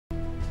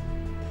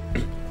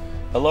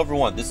Hello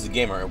everyone, this is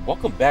Gamer, and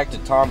welcome back to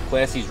Tom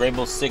Clancy's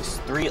Rainbow Six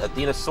 3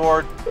 Athena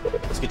Sword.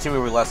 Let's continue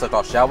where we last left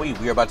off, shall we?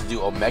 We are about to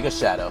do Omega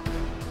Shadow.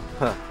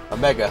 Huh,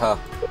 Omega, huh?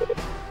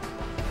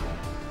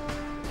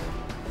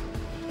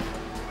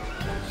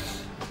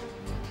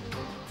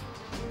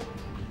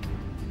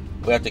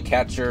 We have to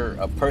capture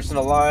a person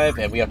alive,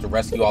 and we have to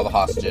rescue all the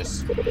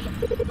hostages.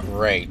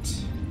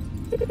 Great.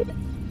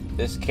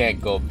 This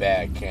can't go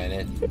bad, can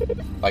it?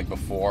 Like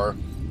before?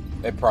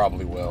 It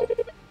probably will.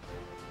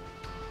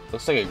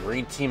 Looks like a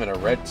green team and a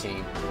red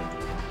team.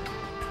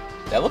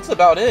 That looks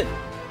about it.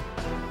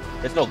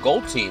 There's no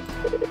gold team.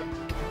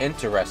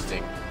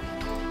 Interesting.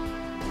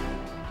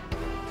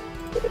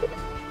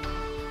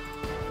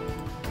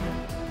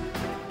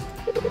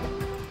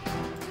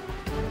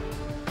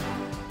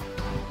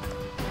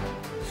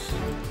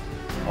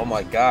 Oh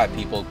my god,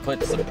 people, put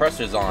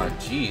suppressors on.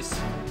 Jeez.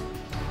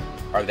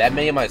 Are that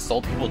many of my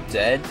soul people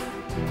dead?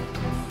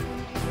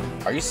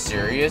 Are you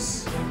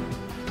serious?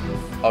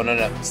 Oh,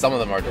 no. Some of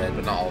them are dead,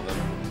 but not all of them.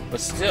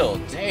 But still,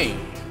 dang.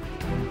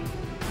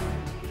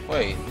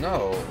 Wait,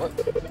 no.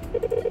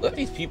 Let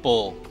these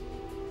people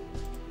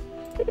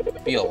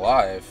be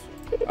alive.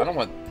 I don't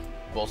want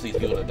most of these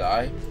people to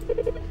die.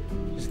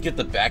 Just get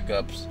the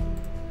backups.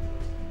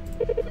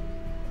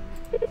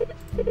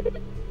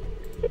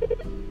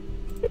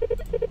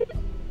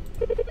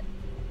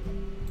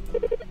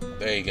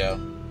 There you go.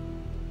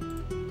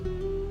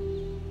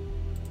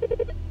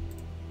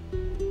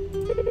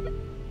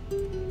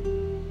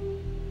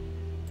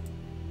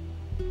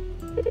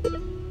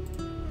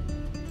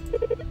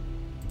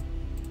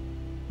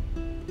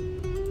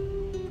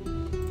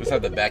 Just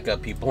have the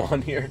backup people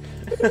on here.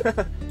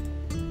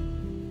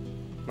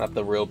 Not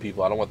the real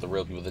people. I don't want the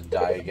real people to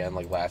die again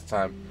like last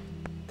time.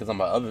 Because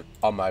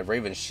on my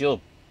Raven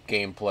Shield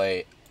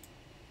gameplay,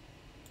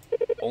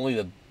 only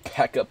the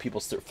backup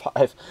people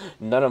survive.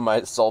 None of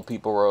my soul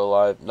people were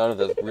alive. None of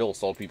the real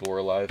soul people were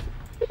alive.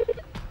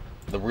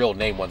 The real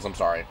name ones, I'm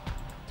sorry.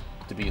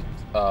 To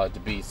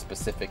be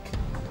specific.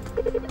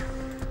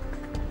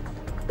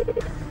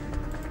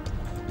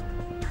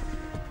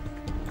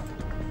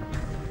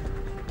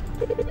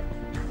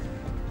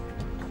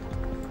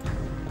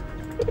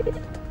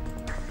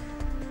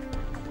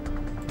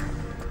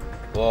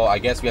 Well, I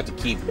guess we have to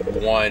keep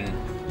one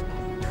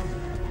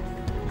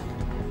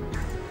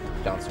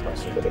down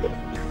suppressor.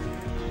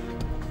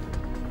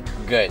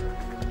 Good.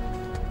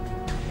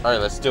 Alright,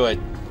 let's do it.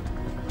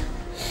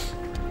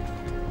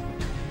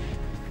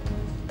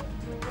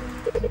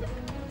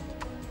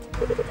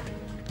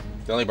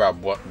 They only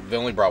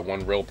brought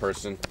one real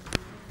person.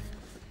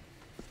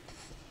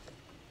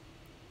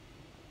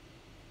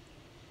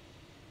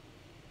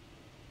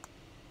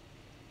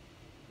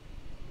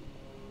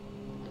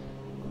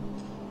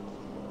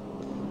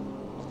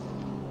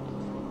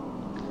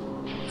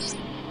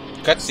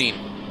 Cutscene.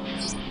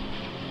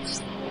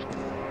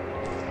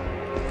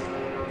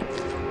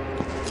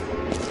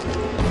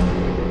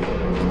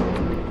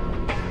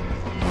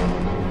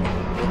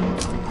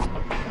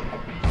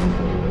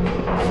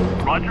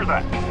 Roger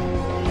that.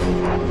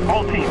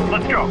 All teams,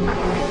 let's go.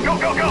 Go,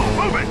 go, go!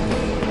 Move it!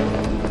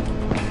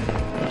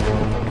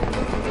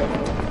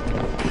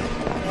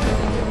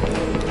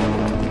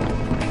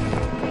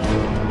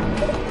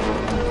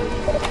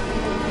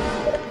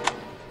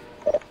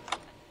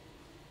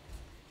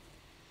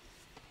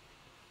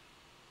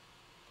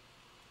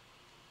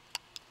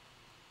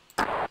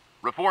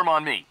 Reform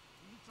on me.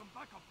 Need some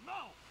backup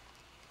now.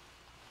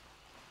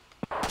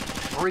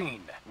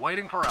 Green,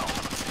 waiting for help.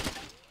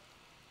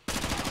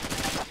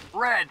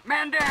 Red,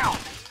 man down!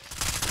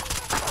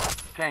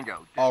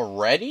 Tango.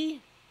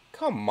 Already?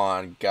 Come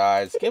on,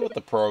 guys. Get with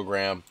the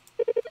program.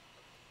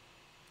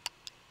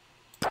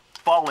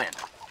 Fall in.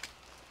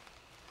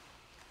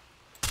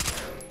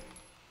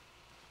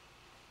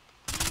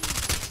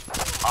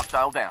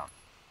 Hostile down.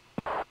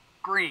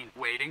 Green,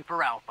 waiting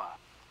for Alpha.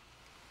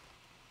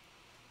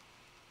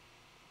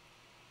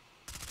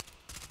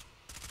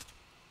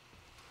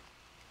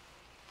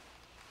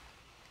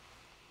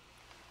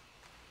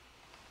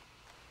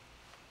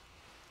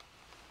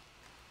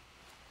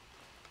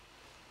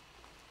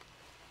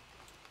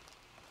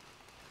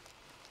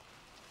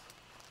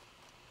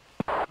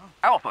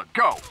 Alpha,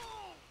 go!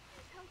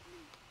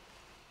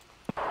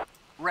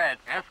 Red,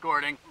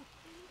 escorting.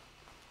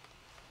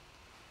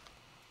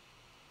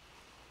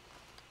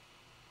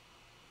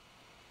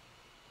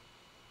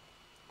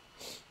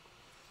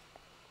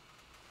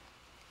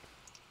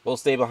 We'll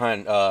stay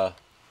behind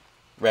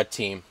red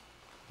team.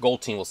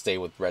 Gold team will stay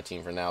with red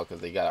team for now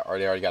because they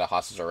already got a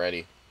hostage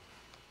already.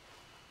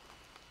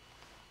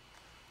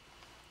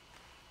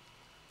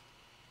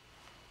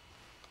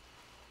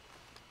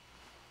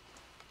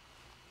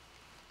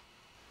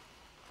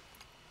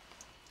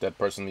 Dead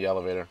person in the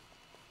elevator.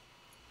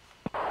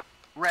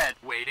 Red,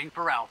 waiting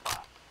for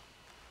Alpha.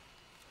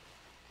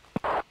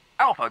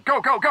 Alpha,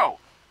 go, go, go!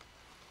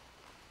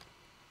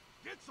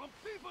 Get some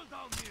people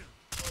down here!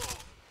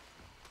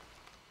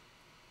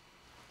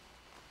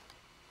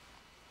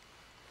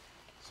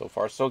 So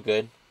far, so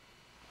good.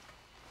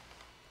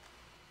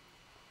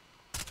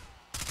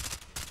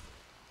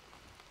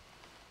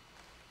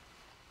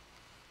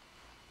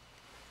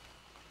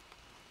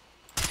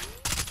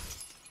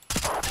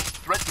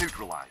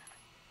 neutralized.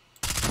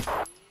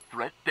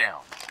 Threat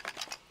down.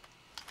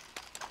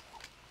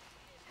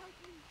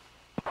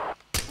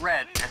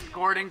 Red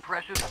escorting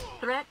precious.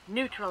 Threat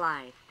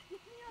neutralized.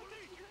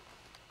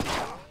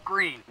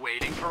 Green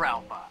waiting for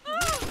Alpha.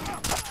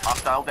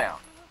 Hostile down.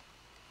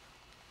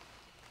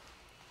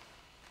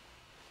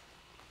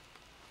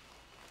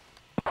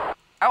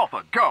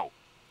 Alpha, go!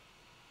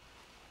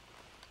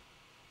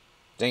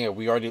 Dang it,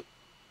 we already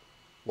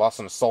lost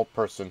an assault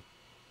person.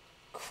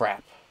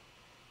 Crap.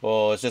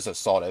 Well, it's just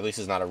assault. At least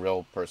it's not a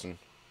real person.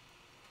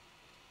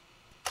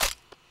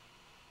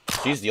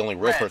 She's the only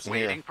real Red person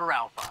waiting here. for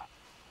Alpha.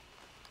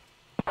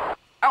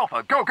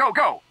 Alpha, go, go,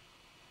 go!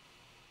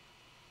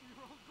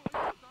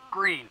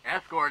 Green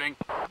escorting.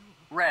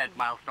 Red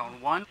milestone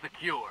 1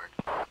 secured.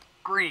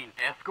 Green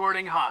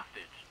escorting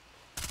hostage.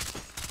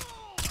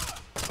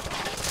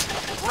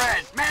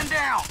 Red, man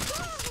down!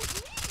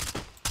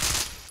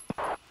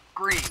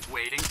 Green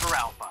waiting for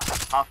Alpha.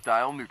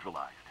 Hostile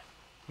neutralized.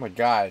 Oh my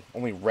god,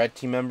 only red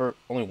team member?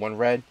 Only one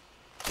red?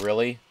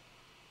 Really?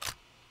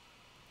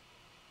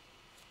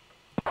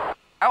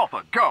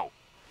 Alpha, go!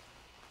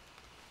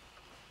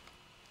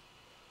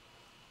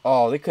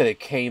 Oh, they could have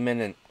came in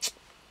and...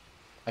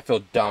 I feel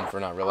dumb for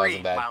not realizing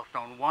Green that.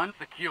 milestone 1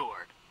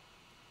 secured.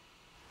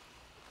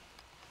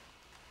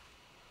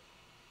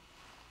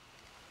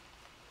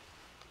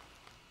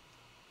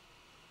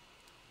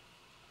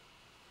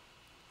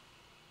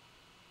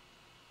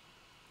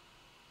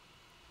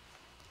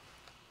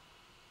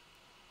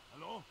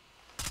 Hello?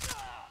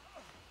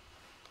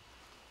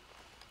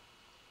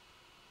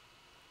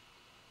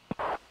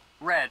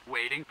 Red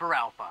waiting for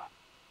Alpha.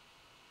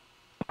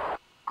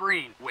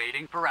 Green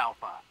waiting for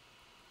Alpha.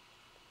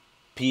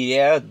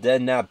 Pierre de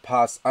ne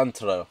pas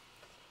entre.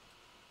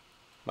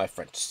 My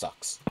French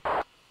sucks.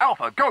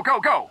 Alpha, go,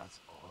 go, go! That's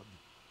odd.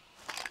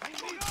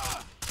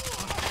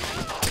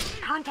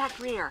 Contact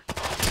rear.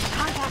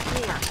 Contact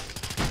rear.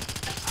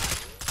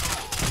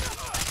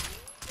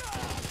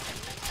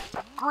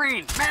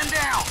 Green, man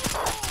down!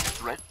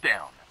 Threat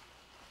down.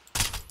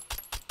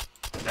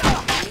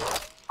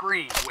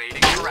 Green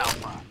waiting for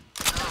Alpha.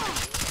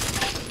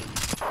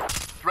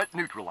 Threat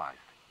neutralized.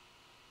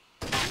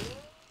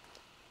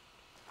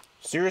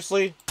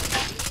 Seriously?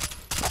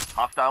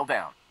 Hostile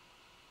down.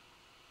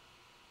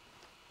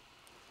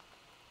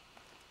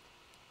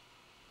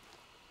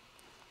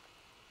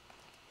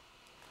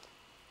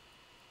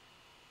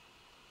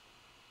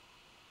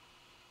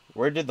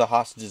 Where did the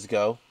hostages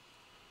go?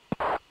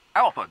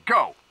 Alpha,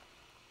 go!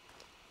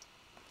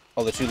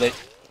 Oh, they're too late.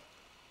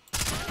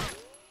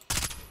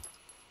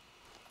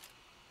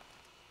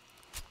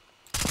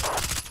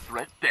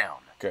 Threat down.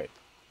 Great.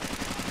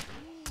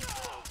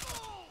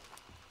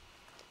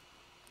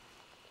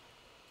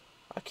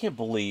 I can't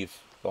believe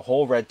the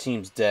whole red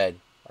team's dead.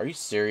 Are you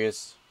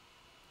serious?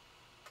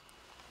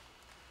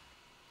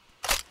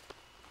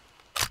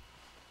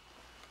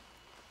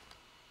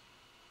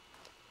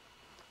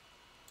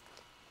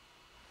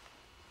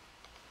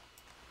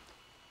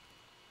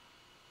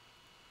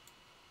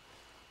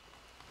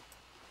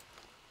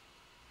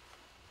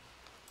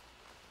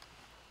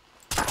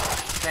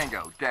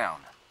 Tango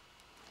down.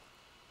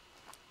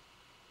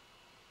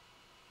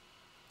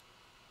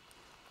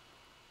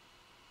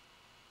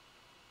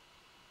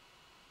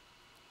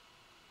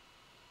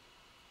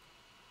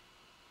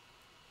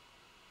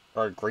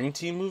 Our green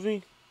team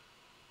movie?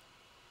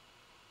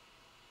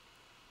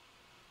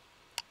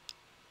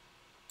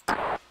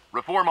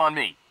 Reform on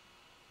me.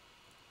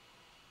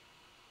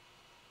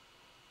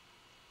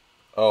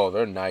 Oh,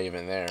 they're not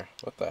even there.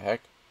 What the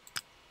heck?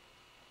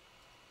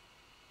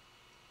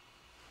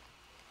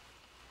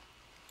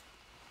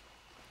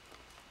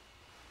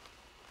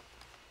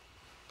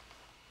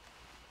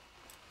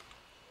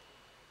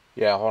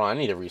 Yeah, hold on. I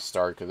need to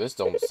restart because this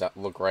don't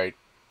look right.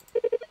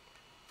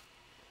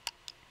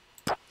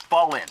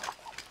 Fall in.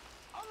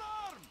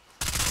 Alarm!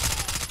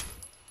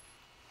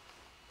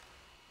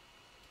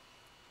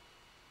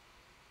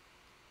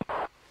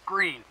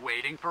 Green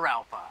waiting for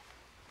Alpha.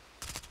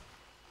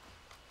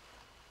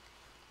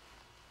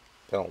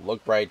 They don't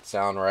look right,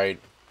 sound right.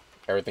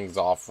 Everything's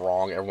off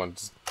wrong.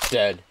 Everyone's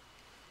dead.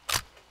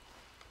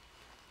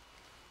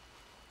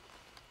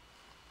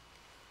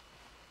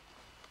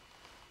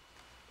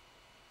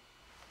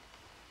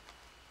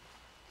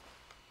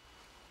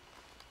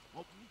 Oh,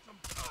 we need some...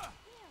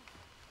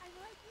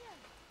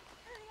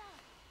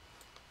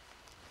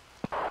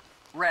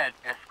 Red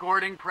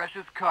escorting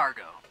precious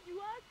cargo. You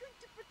are going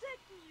to protect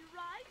me,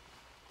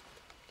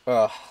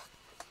 right? Ugh.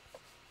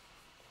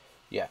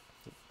 Yeah.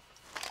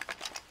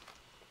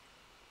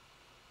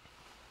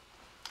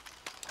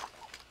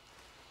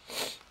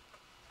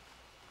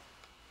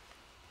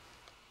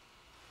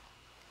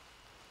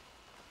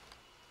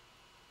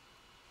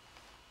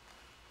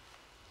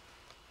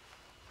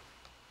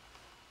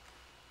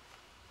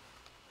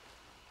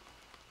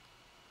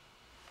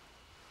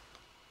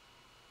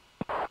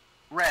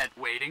 Red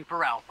waiting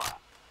for Alpha.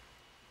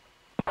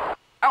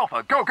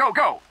 Alpha, go, go,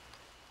 go!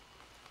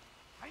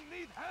 I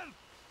need help!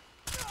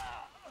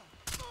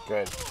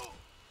 Good.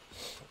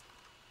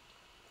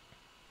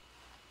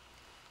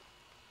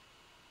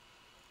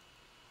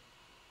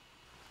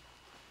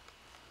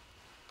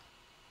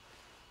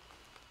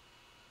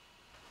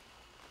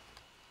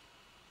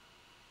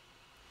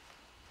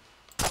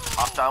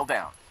 Hostile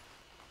down.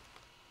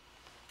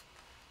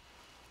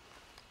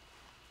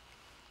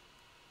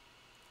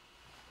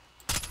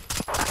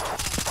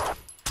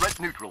 Threat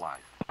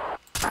neutralized.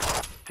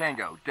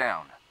 Tango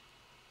down.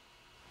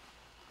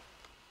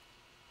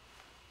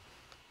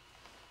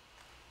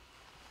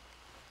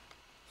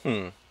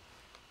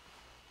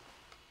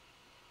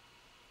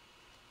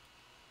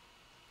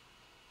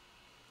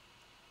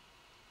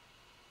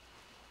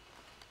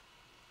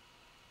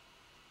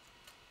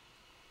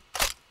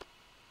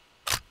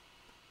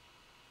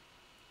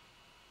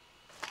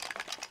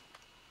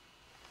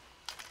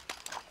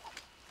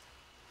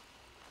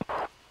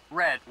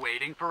 Red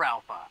waiting for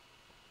Alpha.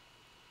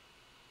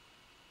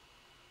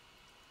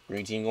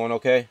 Green team going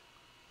okay?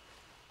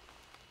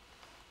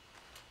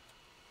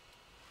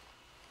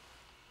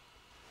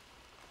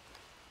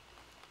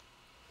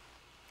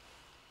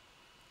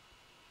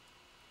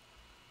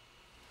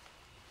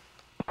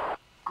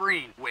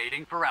 Green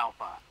waiting for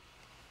Alpha.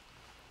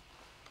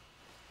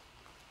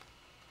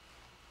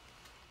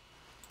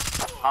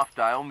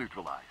 Hostile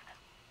neutralized.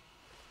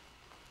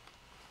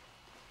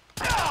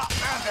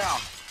 Man down.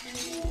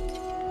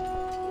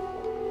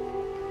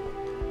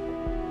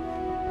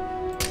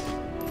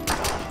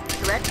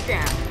 Threat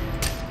down.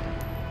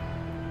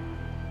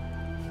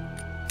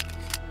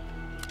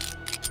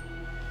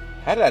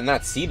 How did I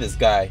not see this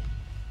guy?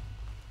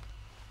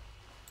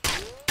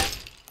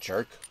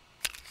 Jerk.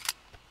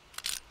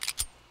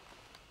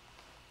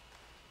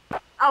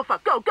 Alpha,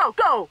 go, go,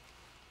 go!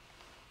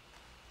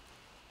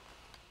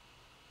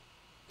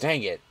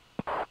 Dang it.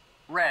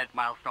 Red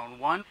milestone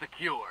 1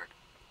 secured.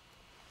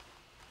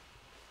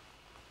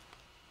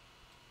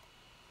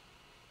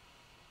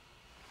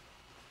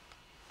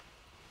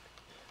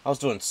 I was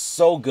doing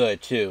so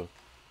good, too.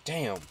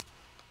 Damn.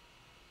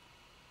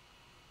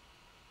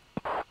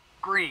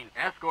 Green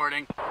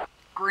escorting.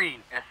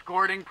 Green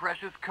escorting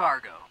precious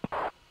cargo.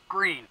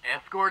 Green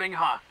escorting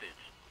hostage.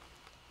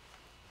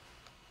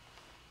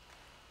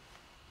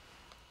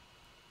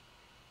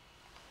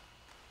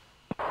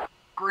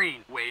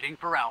 Green waiting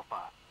for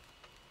Alpha.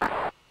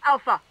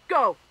 Alpha,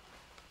 go!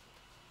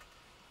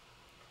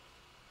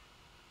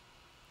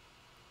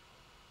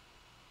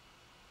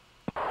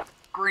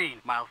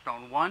 Green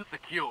milestone 1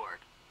 secured.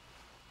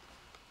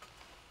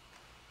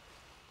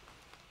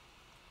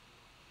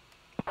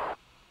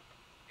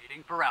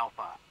 Waiting for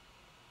Alpha.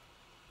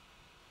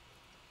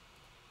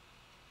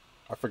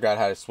 I forgot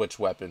how to switch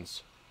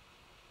weapons.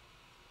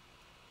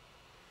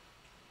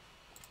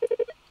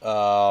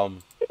 Oh,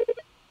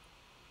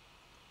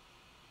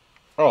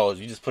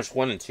 you just push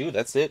 1 and 2?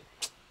 That's it?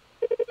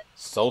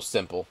 So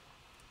simple.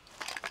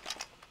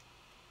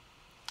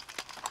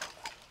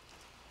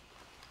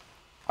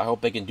 I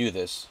hope they can do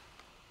this.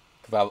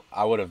 Cause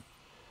I would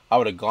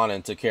have gone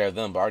and took care of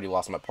them, but I already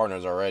lost my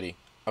partners already.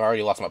 I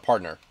already lost my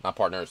partner. Not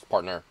partners,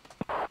 partner.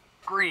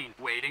 Green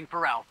waiting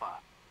for Alpha.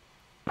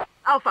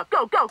 Alpha,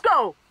 go, go,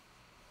 go!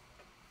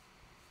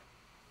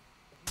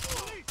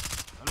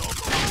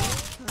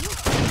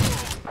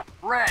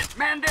 Red,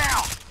 man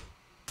down!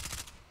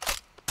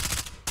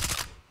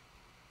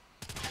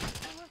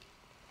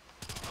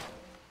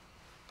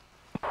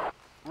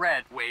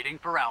 Red waiting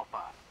for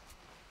Alpha.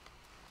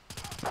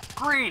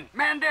 Green,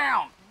 man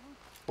down!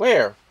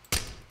 Where?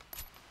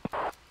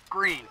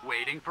 Green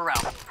waiting for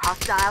Alpha.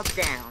 Hostile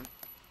down.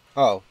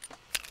 Oh.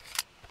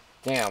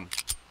 Damn.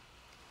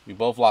 We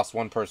both lost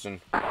one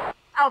person.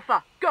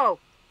 Alpha, go!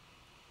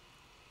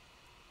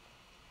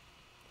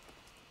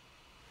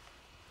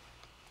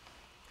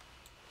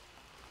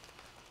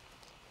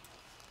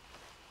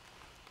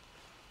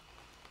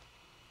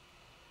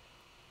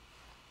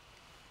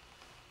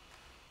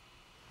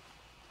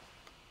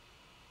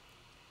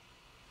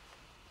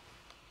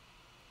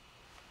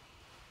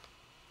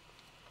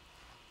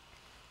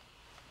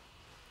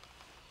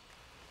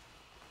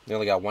 They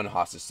only got 1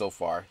 hostage so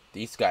far.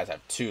 These guys have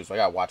 2, so I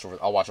gotta watch over.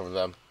 I'll watch over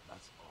them.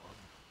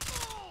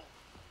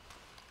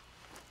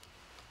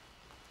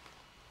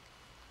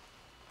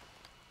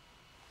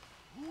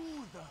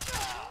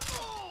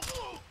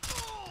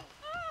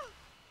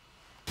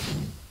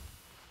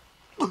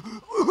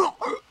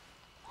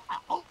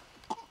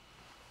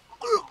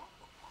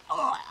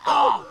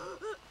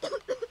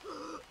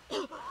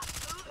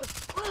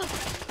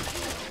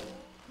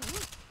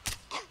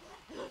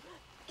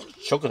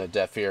 Choking to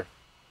death here.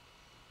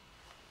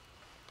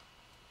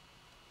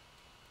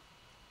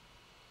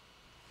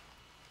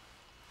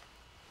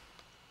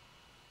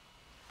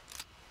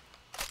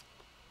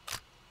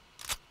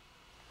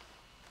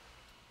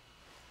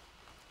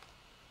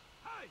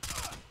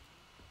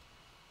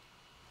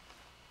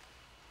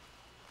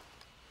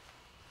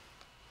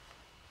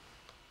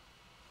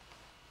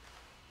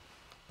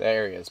 The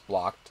area is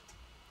blocked.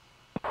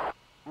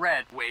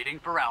 Red waiting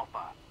for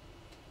Alpha.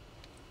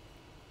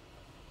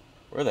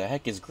 Where the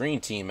heck is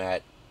green team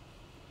at?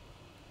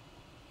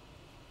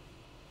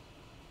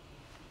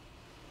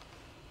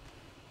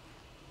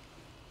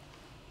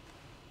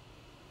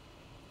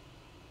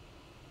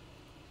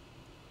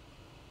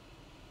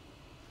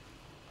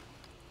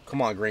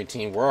 Come on, green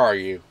team, where are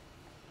you?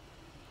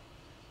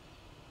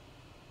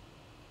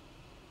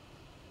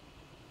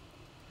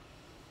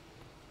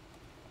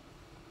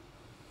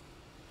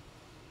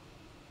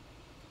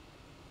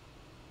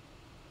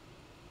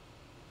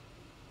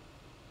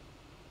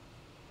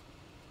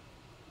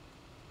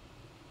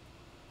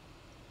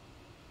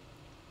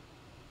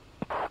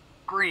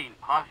 Green,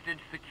 hostage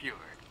secured.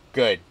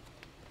 Good.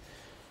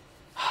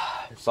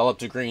 It's all up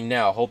to Green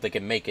now. Hope they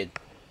can make it.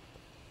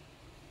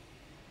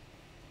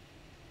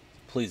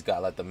 Please,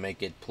 God, let them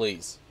make it.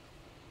 Please.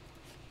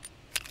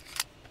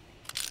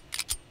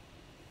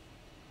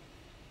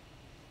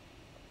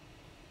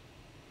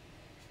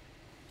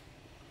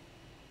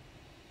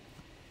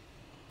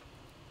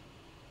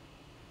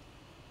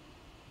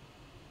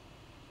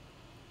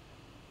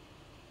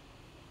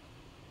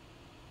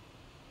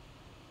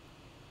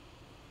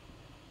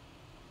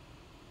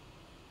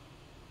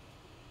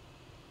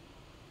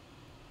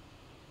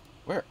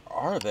 Where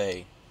are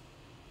they?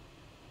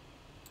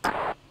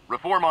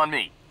 Reform on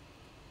me.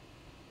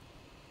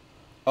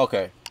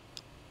 Okay.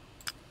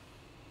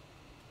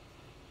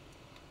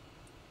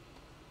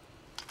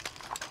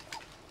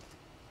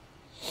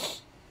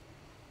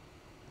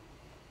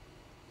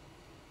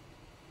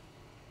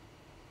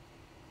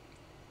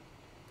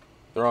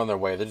 They're on their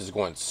way. They're just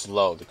going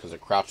slow because they're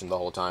crouching the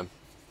whole time.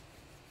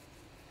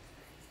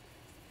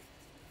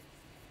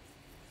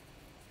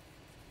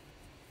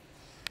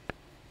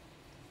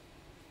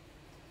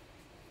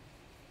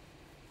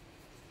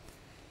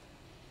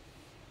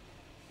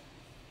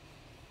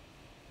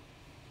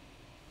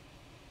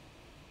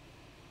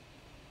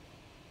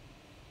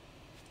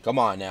 Come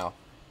on now.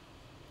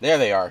 There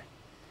they are.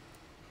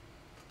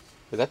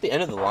 Is that the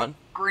end of the line?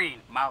 Green,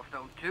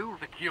 milestone 2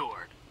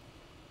 secured.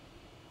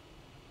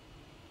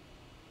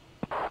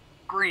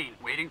 Green,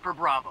 waiting for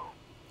Bravo.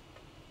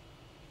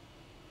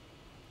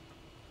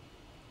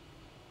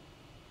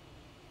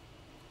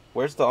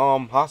 Where's the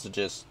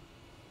hostages?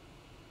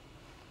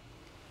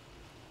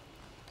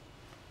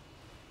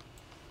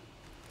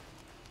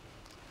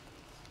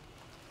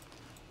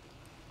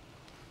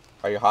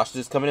 Are your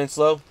hostages coming in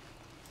slow?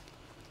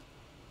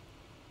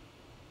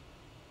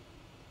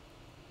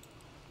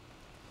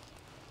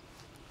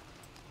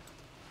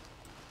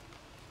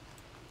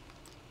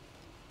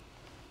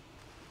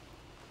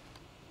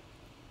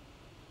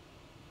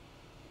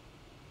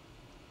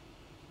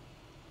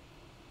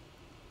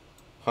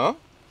 Huh?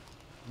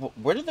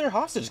 Where did their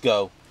hostage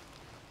go?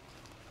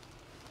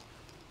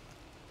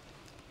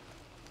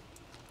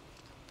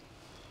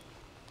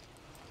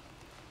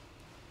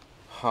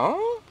 Huh?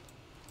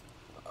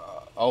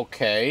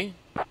 Okay.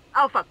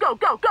 Alpha, go,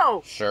 go,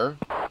 go! Sure.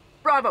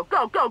 Bravo,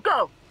 go, go,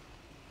 go!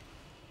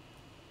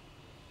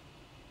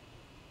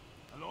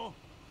 Hello?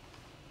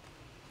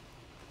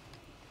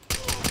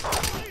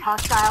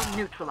 Hostile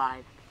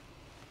neutralized.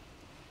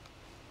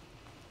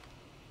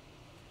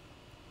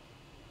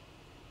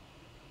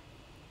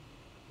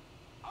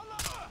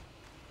 Allah!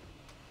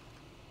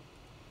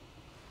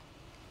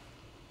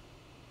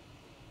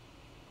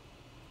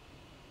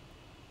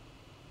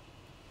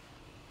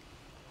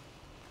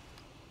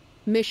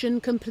 Mission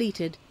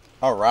completed.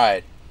 All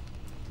right.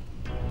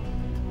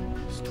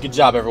 Good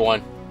job,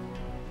 everyone.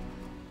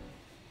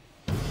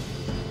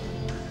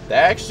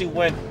 That actually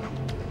went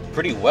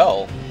pretty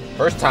well.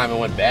 First time it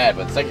went bad,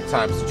 but second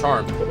time's the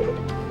charm,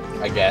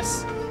 I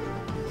guess.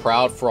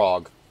 Proud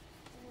frog.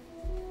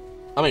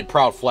 I mean,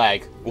 proud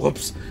flag.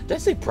 Whoops. Did I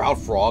say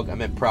proud frog? I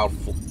meant proud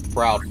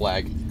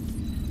flag.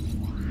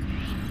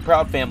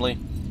 Proud family.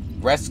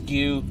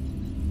 Rescue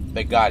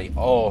Bugatti.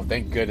 Oh,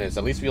 thank goodness.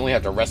 At least we only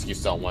have to rescue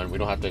someone. We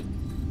don't have to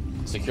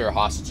secure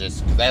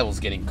hostages. Because that was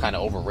getting kind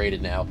of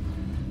overrated now.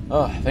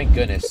 Oh, thank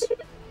goodness.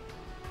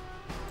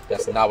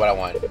 That's not what I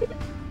wanted.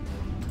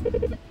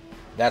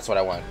 That's what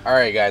I want.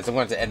 Alright guys, I'm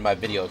going to end my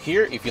video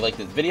here. If you like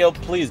this video,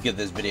 please give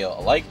this video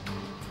a like.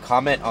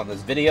 Comment on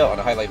this video on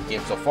a highlight of the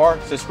game so far.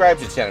 Subscribe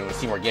to the channel to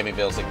see more gaming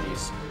videos like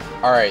these.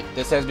 Alright,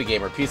 this has been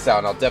Gamer. Peace out,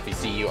 and I'll definitely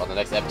see you on the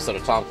next episode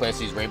of Tom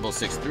Clancy's Rainbow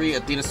Six 3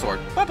 Athena Sword.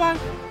 Bye-bye!